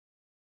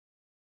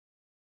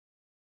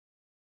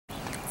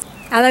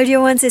Hello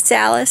dear ones, it's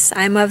Alice.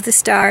 I'm of the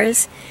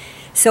stars.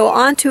 So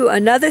on to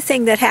another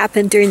thing that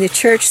happened during the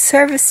church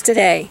service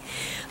today.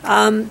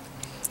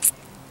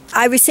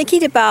 I was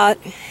thinking about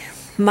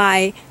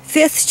my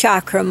fifth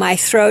chakra, my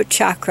throat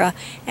chakra,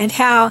 and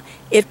how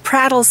it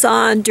prattles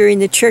on during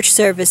the church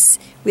service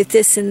with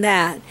this and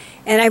that.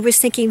 And I was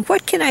thinking,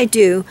 what can I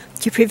do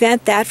to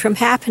prevent that from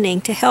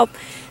happening, to help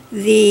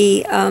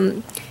the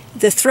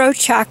throat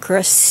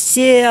chakra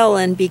still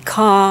and be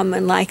calm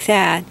and like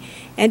that,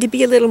 and to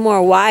be a little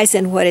more wise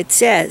in what it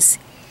says.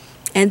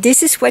 And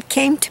this is what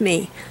came to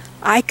me.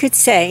 I could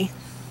say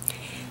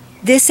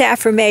this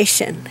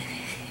affirmation: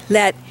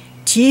 let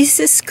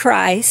Jesus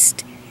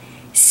Christ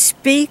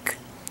speak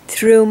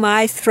through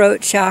my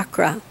throat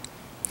chakra.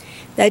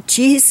 Let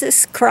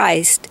Jesus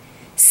Christ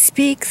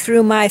speak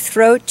through my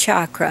throat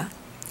chakra.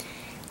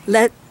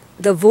 Let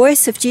the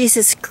voice of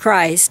Jesus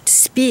Christ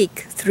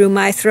speak through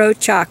my throat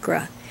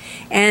chakra.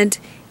 And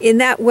in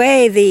that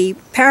way, the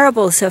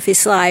parables of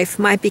his life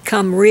might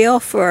become real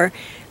for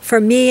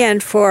me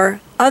and for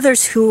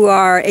others who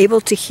are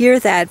able to hear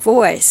that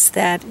voice,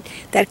 that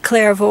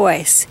clear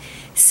voice.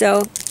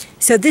 So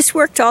this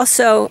worked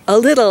also a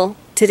little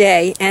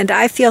today, and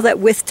I feel that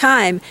with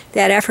time,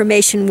 that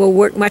affirmation will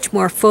work much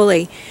more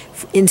fully,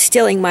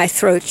 instilling my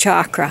throat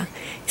chakra.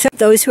 So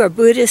those who are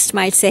Buddhist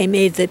might say,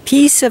 may the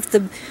peace of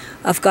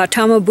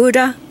Gautama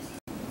Buddha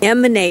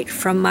emanate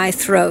from my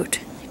throat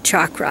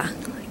chakra.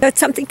 That's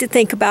something to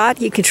think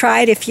about. You can try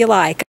it if you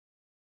like.